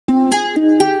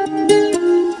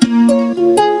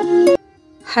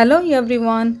Hello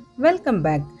everyone, welcome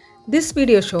back. This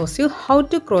video shows you how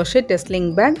to crochet a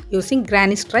sling bag using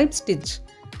granny stripe stitch.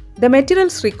 The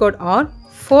materials required are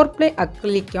 4-ply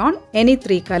acrylic yarn, any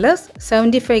 3 colors,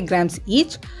 75 grams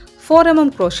each, 4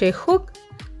 mm crochet hook,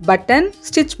 button,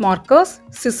 stitch markers,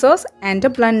 scissors and a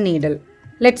blunt needle.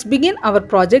 Let's begin our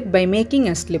project by making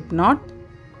a slip knot.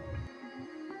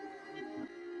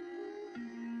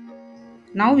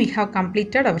 Now we have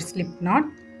completed our slip knot.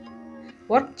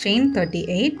 Work chain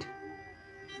 38.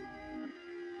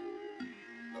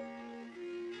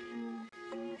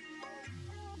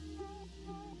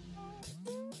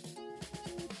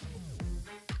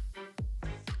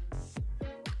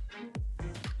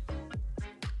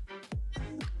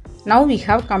 Now we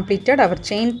have completed our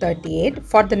chain 38.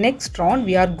 For the next round,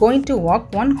 we are going to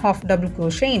work 1 half double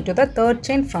crochet into the third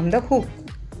chain from the hook.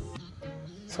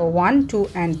 So 1, 2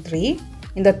 and 3.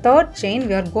 In the third chain,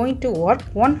 we are going to work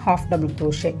 1 half double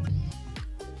crochet.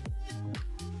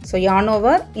 So yarn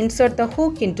over, insert the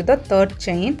hook into the third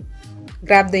chain.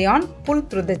 Grab the yarn, pull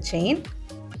through the chain.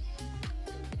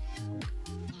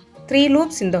 3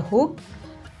 loops in the hook.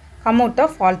 Come out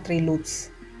of all 3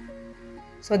 loops.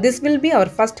 So this will be our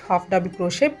first half double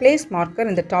crochet. Place marker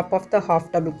in the top of the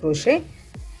half double crochet.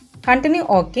 Continue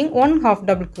working 1 half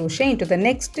double crochet into the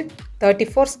next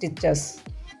 34 stitches.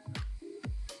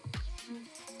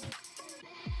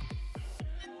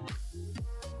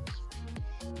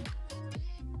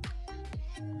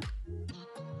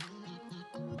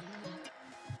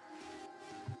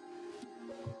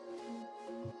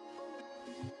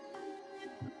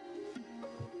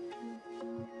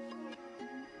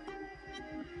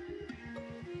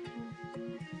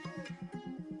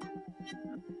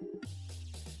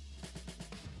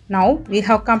 Now we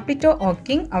have completed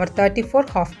working our 34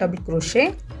 half double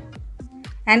crochet,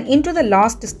 and into the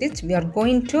last stitch we are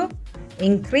going to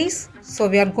increase. So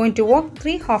we are going to work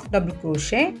 3 half double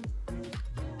crochet.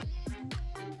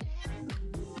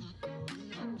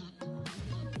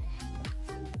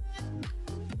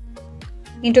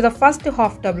 Into the first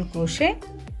half double crochet,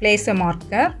 place a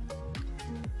marker.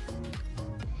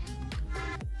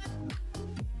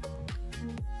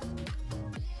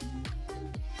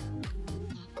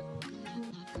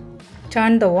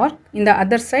 Turn the work. In the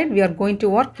other side, we are going to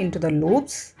work into the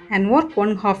loops and work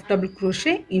 1 half double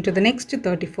crochet into the next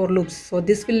 34 loops. So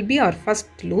this will be our first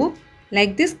loop.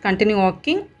 Like this, continue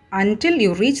working until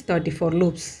you reach 34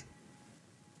 loops.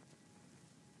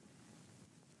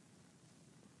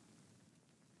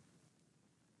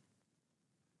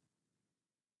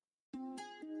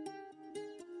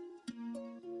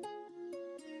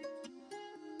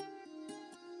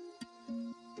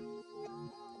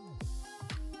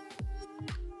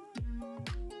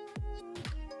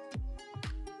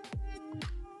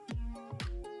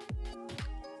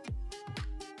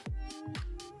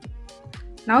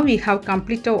 Now we have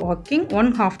completed working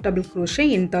 1 half double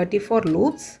crochet in 34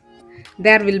 loops.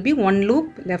 There will be 1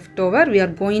 loop left over. We are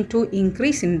going to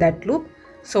increase in that loop.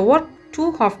 So work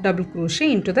 2 half double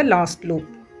crochet into the last loop.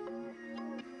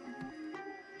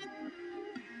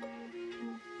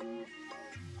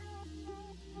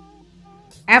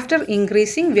 After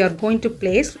increasing, we are going to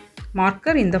place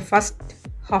marker in the first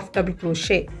half double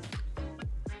crochet.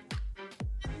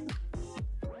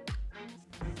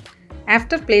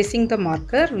 After placing the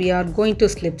marker, we are going to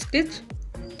slip stitch.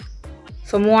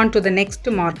 So move on to the next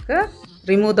marker,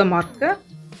 remove the marker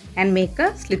and make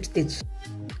a slip stitch.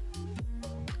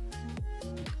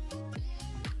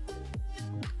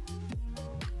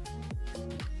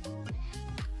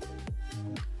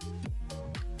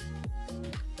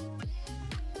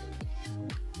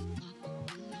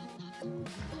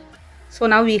 So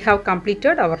now we have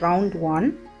completed our round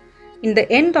 1. In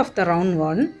the end of the round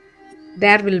 1,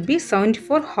 there will be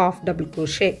 74 half double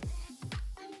crochet.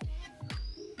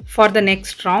 For the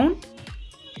next round,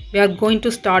 we are going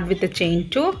to start with the chain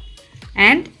 2,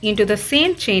 and into the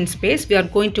same chain space we are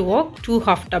going to work 2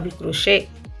 half double crochet.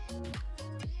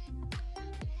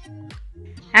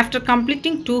 After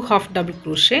completing 2 half double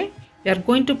crochet, we are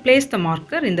going to place the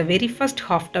marker in the very first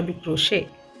half double crochet.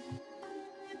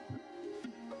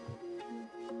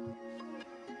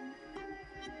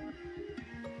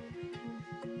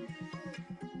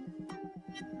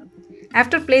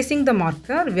 After placing the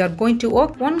marker, we are going to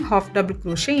work 1 half double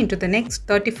crochet into the next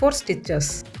 34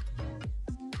 stitches.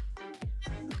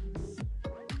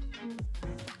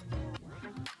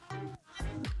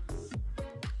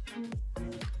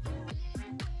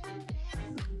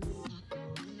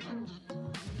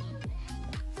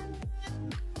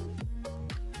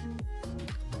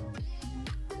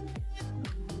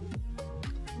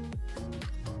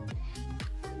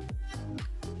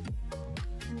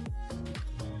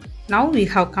 Now we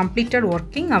have completed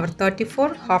working our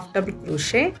 34 half double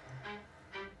crochet.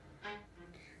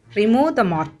 Remove the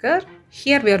marker.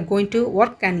 Here we are going to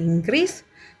work an increase.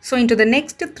 So into the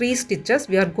next 3 stitches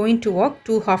we are going to work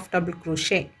 2 half double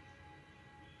crochet.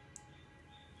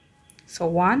 So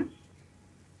 1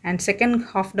 and second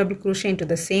half double crochet into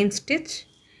the same stitch,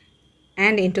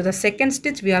 and into the second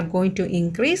stitch we are going to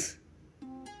increase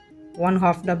 1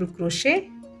 half double crochet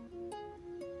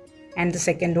and the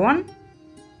second one,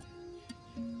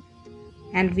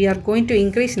 and we are going to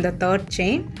increase in the third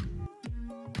chain,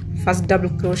 first double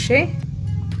crochet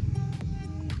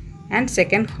and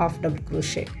second half double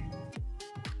crochet.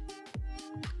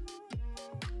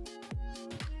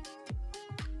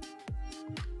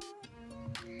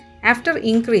 After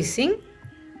increasing,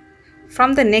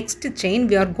 from the next chain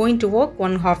we are going to work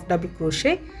 1 half double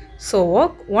crochet. So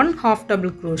work 1 half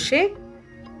double crochet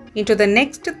into the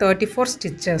next 34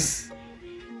 stitches.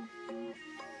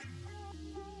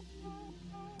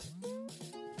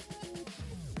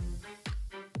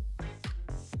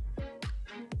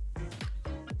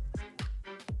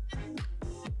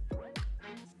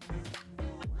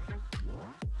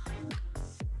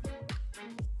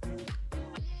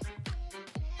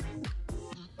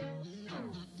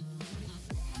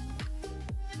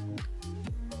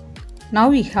 Now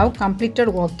we have completed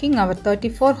working our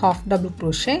 34 half double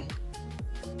crochet,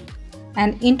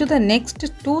 and into the next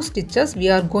 2 stitches we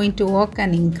are going to work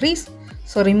an increase.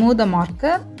 So remove the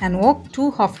marker and work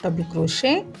 2 half double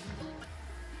crochet,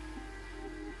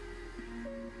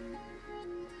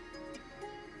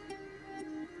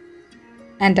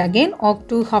 and again work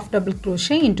 2 half double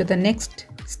crochet into the next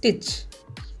stitch.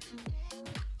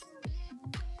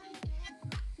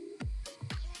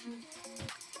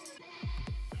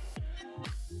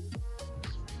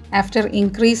 After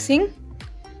increasing,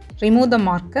 remove the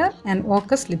marker and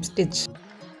work a slip stitch.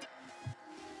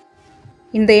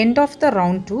 In the end of the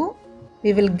round 2,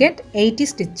 we will get 80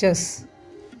 stitches.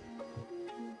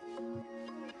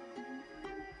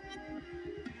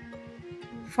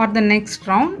 For the next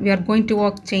round, we are going to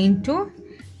work chain 2,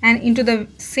 and into the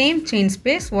same chain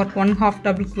space work 1 half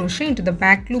double crochet into the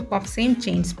back loop of same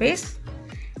chain space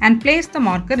and place the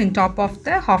marker in top of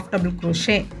the half double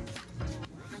crochet.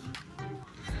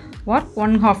 Work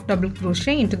 1 half double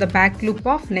crochet into the back loop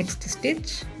of next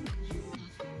stitch,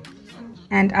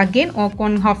 and again work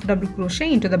 1 half double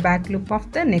crochet into the back loop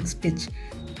of the next stitch.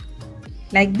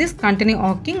 Like this, continue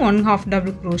working 1 half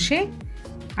double crochet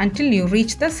until you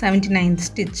reach the 79th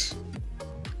stitch.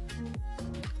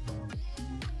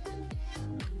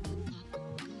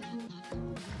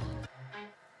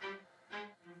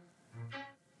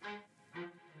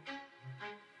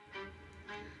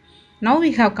 Now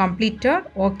we have completed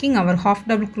working our half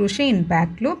double crochet in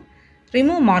back loop.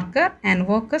 Remove marker and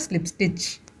work a slip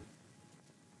stitch.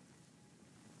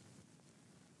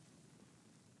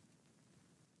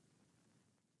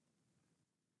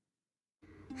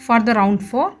 For the round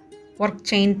 4, work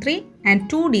chain 3 and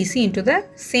 2 DC into the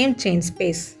same chain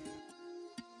space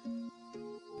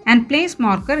and place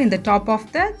marker in the top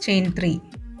of the chain 3.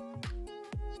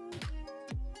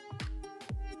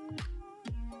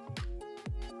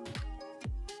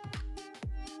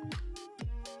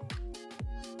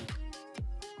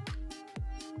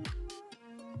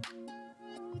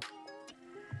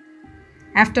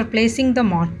 After placing the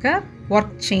marker,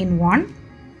 work chain 1.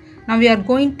 Now we are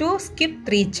going to skip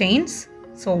 3 chains.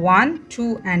 So 1,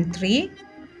 2 and 3.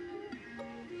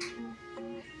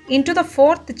 Into the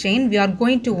 4th chain we are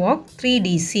going to work 3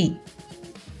 DC.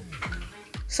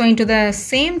 So into the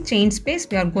same chain space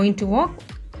we are going to work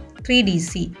 3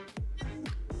 DC.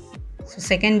 So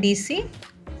second DC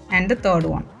and the third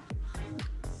one.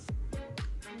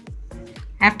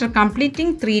 After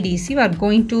completing 3 DC we are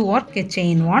going to work a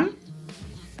chain 1.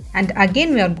 And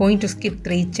again we are going to skip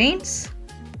 3 chains,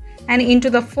 and into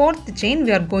the 4th chain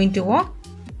we are going to work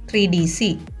 3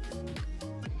 DC.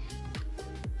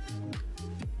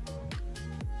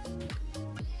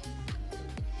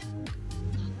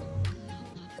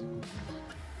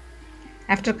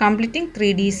 After completing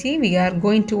 3 DC we are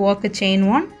going to work a chain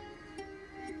 1,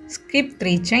 skip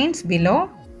 3 chains below,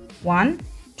 1,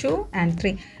 2 and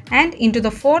 3, and into the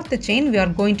 4th chain we are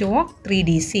going to work 3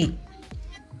 DC.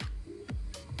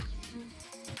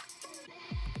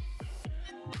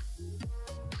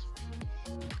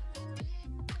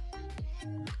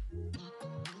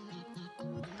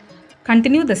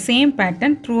 Continue the same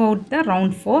pattern throughout the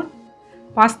round 4.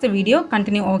 Pause the video,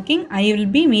 continue working. I will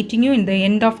be meeting you in the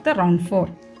end of the round 4.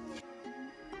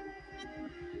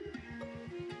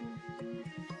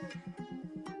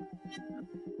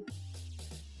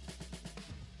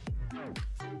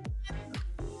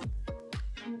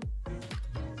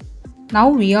 Now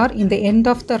we are in the end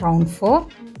of the round 4.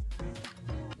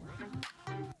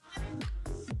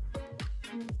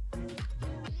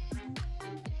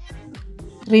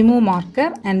 Remove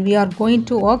marker and we are going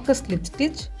to work a slip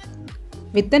stitch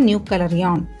with the new color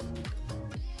yarn.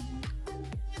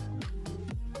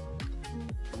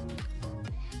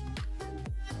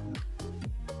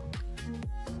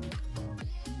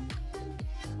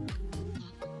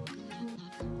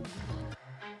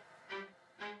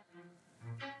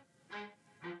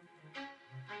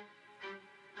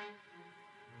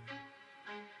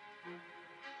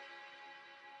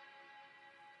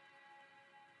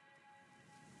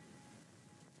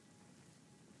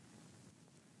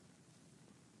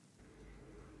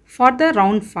 For the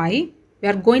round 5, we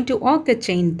are going to work a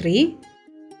chain 3.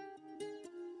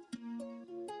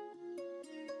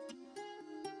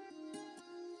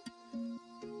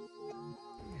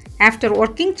 After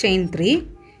working chain 3,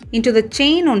 into the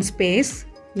chain 1 space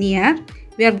near,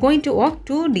 we are going to work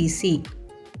 2 DC.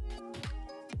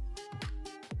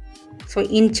 So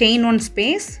in chain 1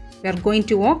 space, we are going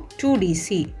to work 2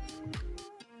 DC.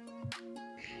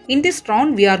 In this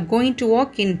round, we are going to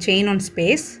work in chain 1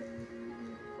 space.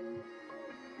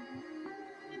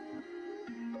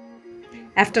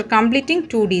 After completing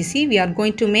 2 DC, we are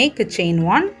going to make a chain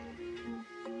 1.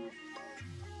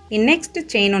 In next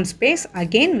chain 1 space,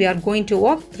 again we are going to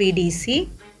work 3 DC.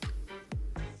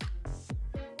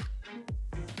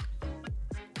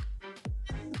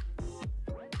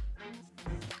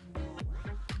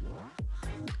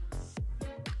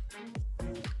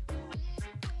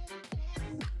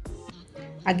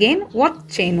 Again work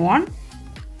chain 1.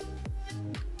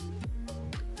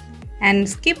 And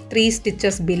skip 3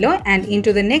 stitches below, and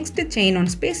into the next chain 1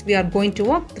 space we are going to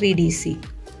work 3 DC.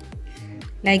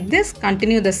 Like this,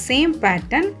 continue the same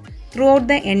pattern throughout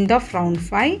the end of round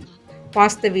 5.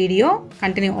 Pause the video,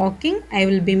 continue working. I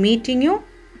will be meeting you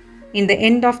in the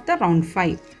end of the round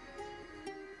 5.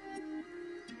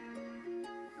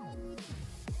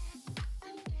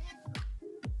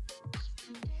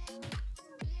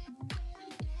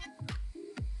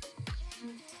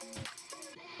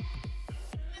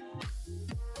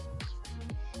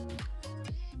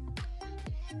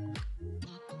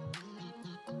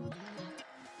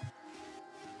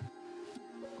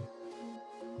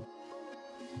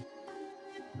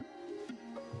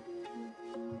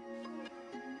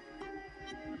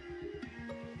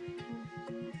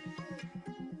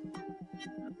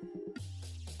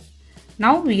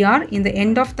 Now we are in the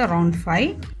end of the round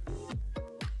 5.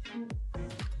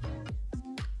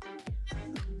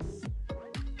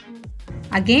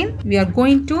 Again we are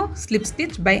going to slip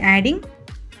stitch by adding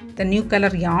the new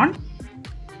color yarn.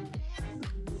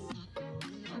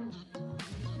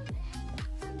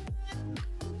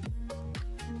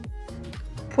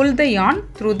 Pull the yarn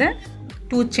through the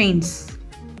 2 chains.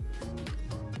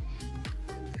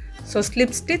 So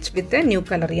slip stitch with the new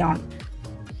color yarn.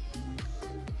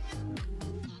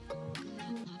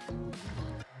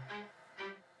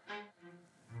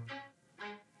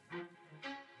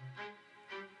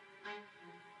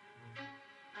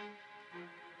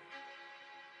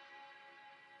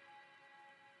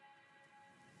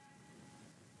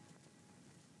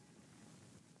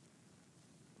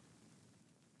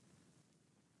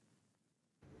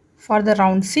 For the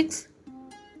round 6,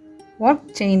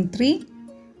 work chain 3,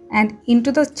 and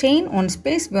into the chain 1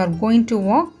 space we are going to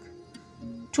work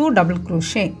 2 double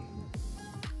crochet.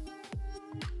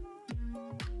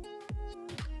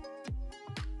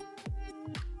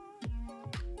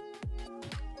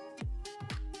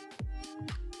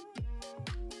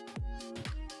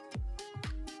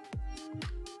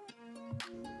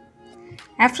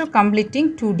 After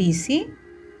completing 2 DC,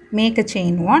 make a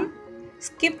chain 1.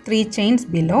 Skip 3 chains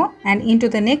below, and into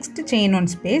the next chain 1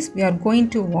 space we are going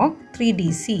to work 3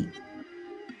 DC.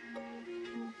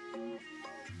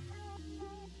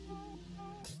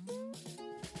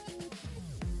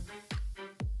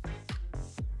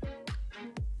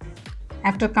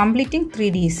 After completing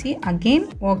 3 DC,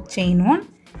 again work chain 1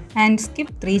 and skip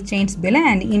 3 chains below,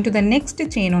 and into the next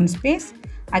chain 1 space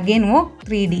again work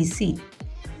 3 DC.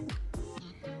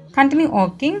 Continue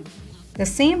working the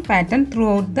same pattern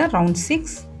throughout the round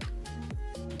 6.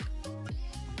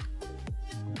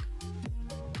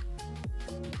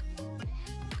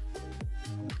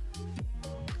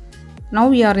 Now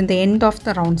we are in the end of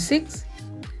the round 6.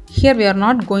 Here we are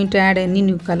not going to add any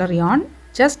new color yarn.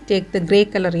 Just take the grey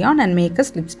color yarn and make a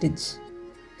slip stitch.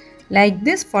 Like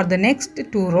this for the next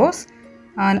 2 rows.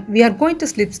 We are going to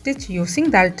slip stitch using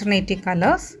the alternative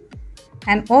colors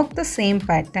and work the same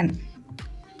pattern.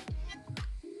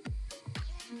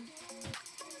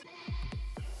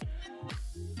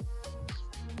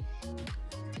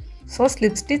 So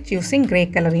slip stitch using grey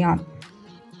color yarn.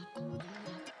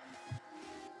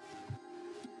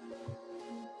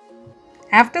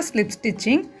 After slip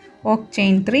stitching, work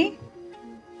chain 3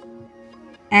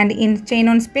 and in chain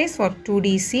on space work 2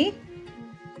 DC.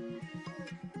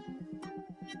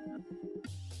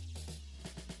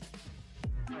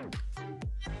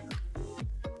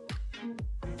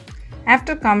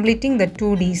 After completing the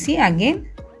 2 DC, again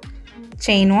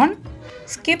chain 1,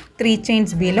 skip 3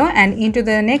 chains below and into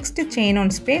the next chain on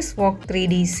space work 3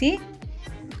 DC.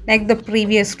 Like the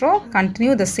previous row,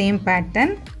 continue the same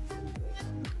pattern.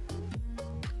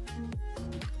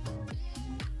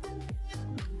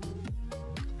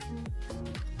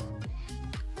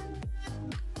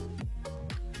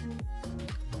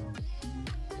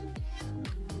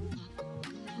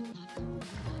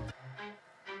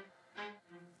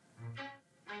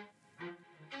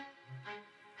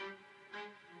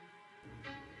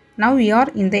 Now we are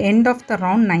in the end of the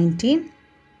round 19.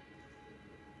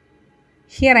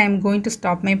 Here I am going to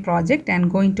stop my project and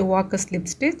going to work a slip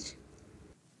stitch.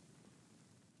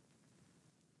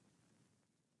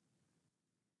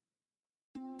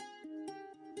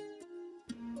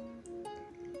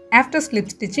 After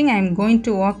slip stitching, I am going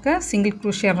to work a single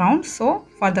crochet round. So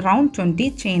for the round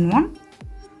 20, chain 1,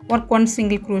 work 1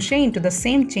 single crochet into the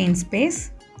same chain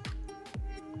space.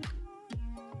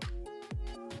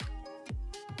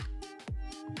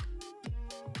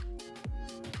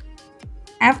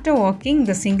 After working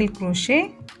the single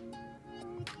crochet,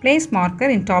 place marker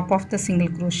in top of the single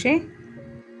crochet.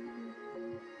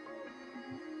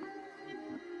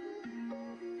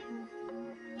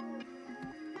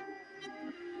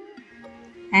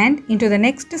 And into the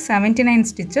next 79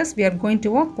 stitches, we are going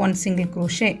to work 1 single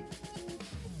crochet.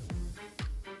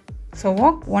 So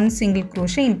work 1 single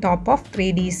crochet in top of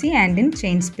 3 DC and in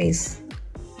chain space.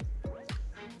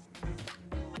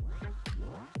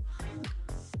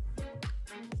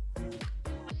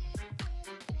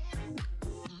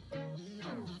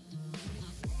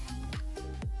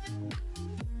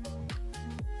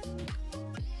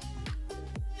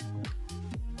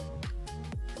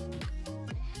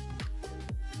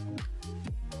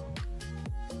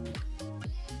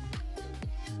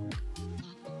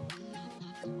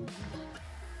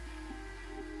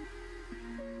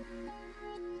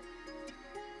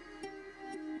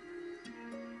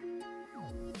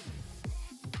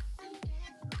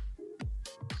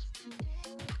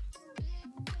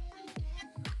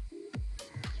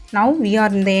 Now we are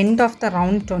in the end of the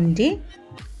round 20.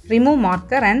 Remove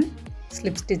marker and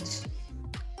slip stitch.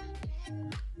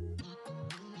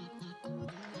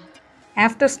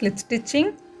 After slip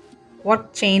stitching,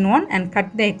 work chain 1 and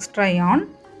cut the extra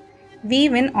yarn.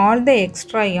 Weave in all the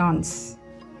extra yarns.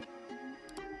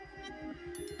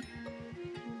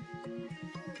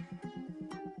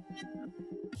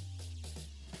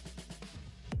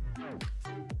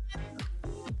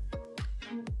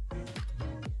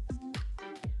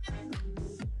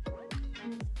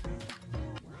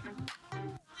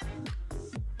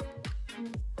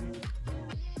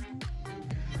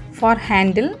 For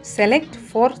handle, select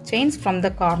 4 chains from the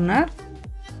corner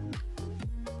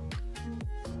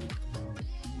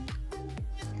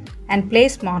and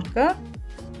place marker.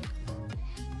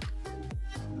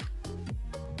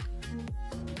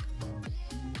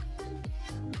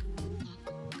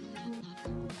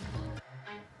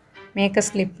 Make a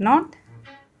slip knot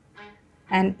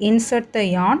and insert the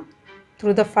yarn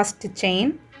through the first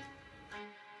chain.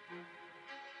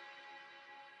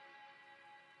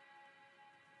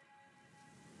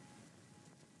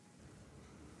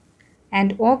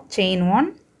 And work chain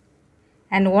 1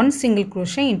 and 1 single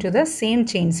crochet into the same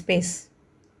chain space.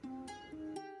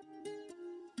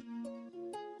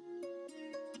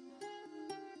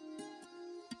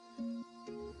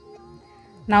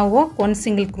 Now work 1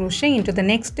 single crochet into the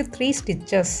next 3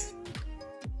 stitches.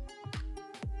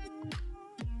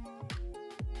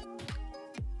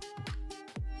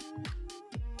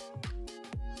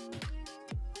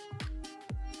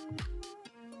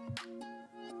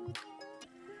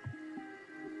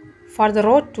 For the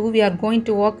row 2, we are going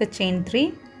to work a chain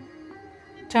 3,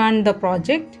 turn the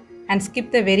project and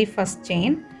skip the very first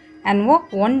chain and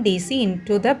work 1 DC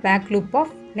into the back loop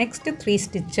of next 3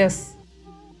 stitches.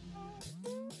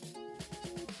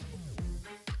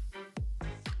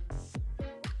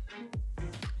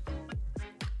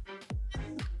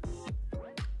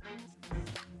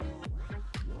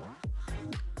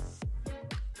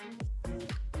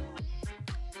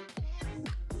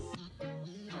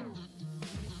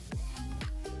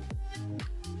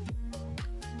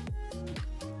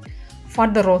 For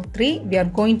the row 3, we are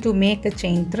going to make a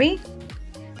chain 3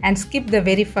 and skip the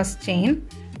very first chain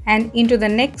And into the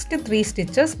next 3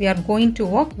 stitches we are going to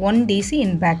work 1 DC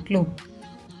in back loop.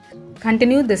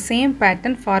 Continue the same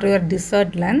pattern for your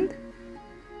desired length.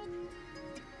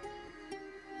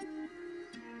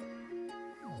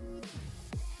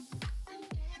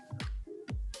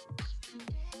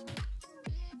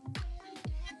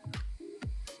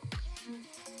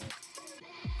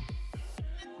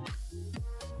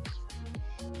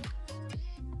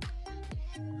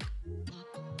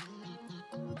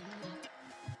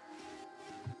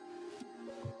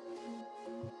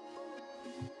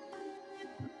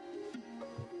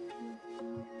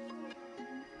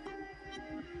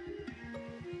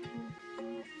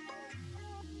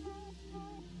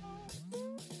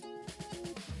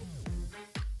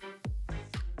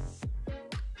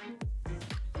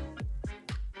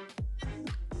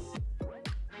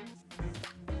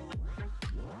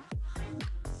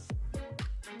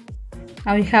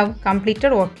 Now we have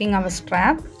completed working our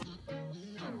strap.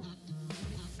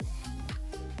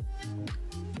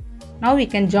 Now we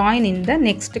can join in the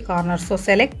next corner. So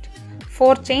select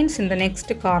 4 chains in the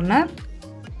next corner.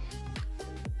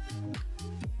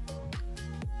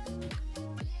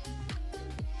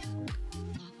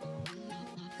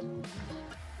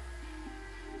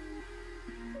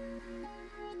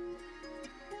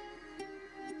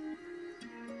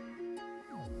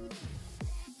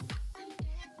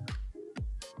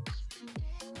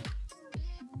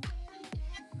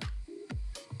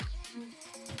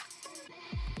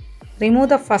 Remove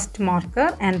the first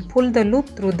marker and pull the loop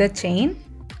through the chain.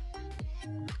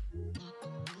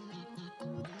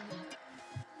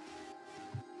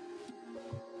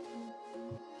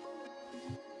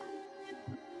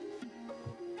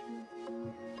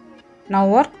 Now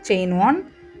work chain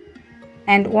 1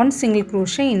 and 1 single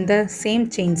crochet in the same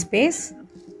chain space.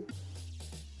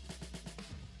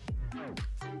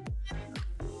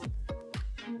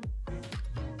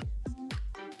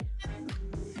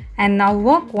 And now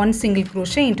work 1 single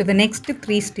crochet into the next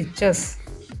 3 stitches.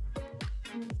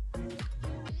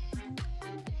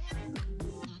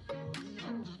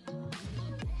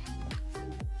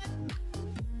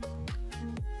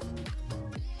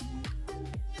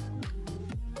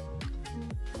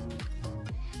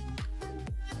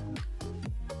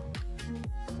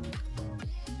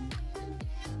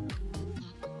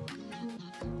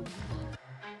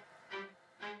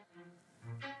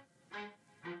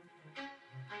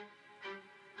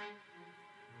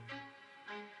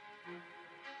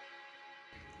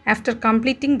 After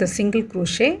completing the single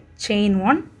crochet, chain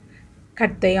 1,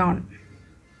 cut the yarn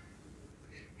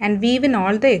and weave in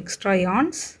all the extra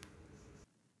yarns.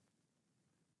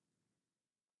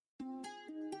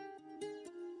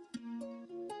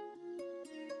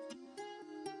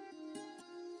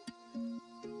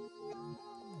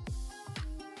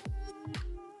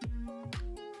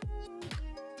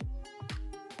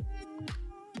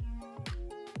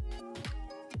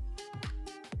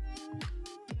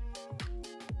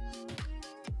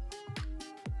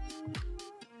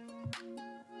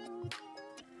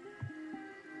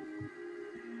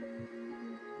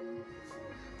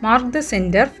 Mark the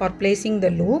center for placing the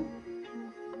loop.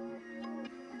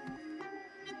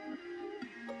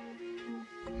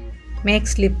 Make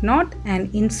slip knot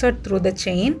and insert through the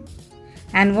chain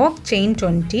and work chain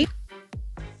 20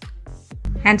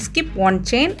 and skip 1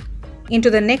 chain into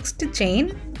the next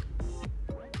chain.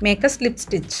 Make a slip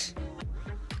stitch.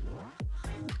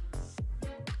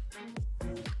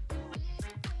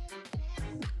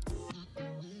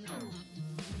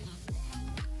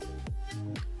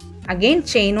 Again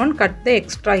chain 1, cut the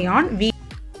extra yarn, weave.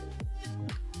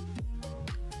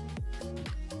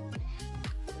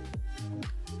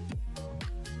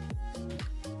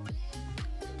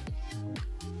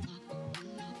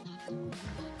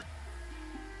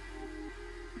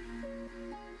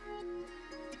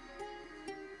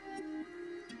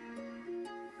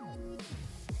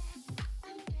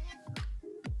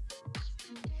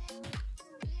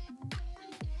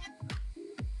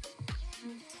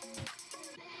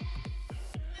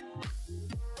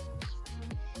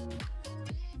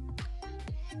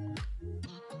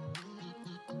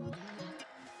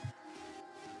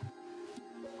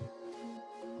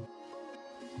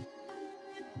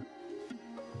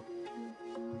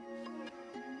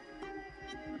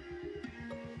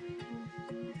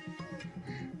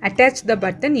 Attach the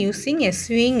button using a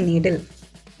sewing needle.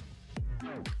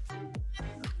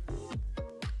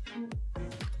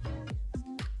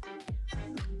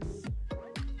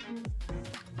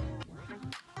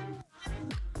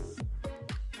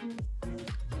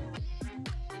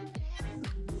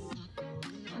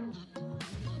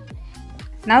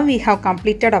 Now we have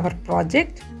completed our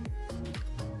project.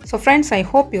 So friends, I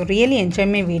hope you really enjoy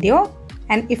my video,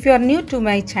 and if you are new to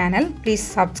my channel, please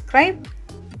subscribe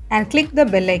and click the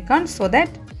bell icon so that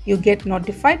you get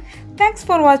notified. Thanks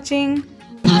for watching.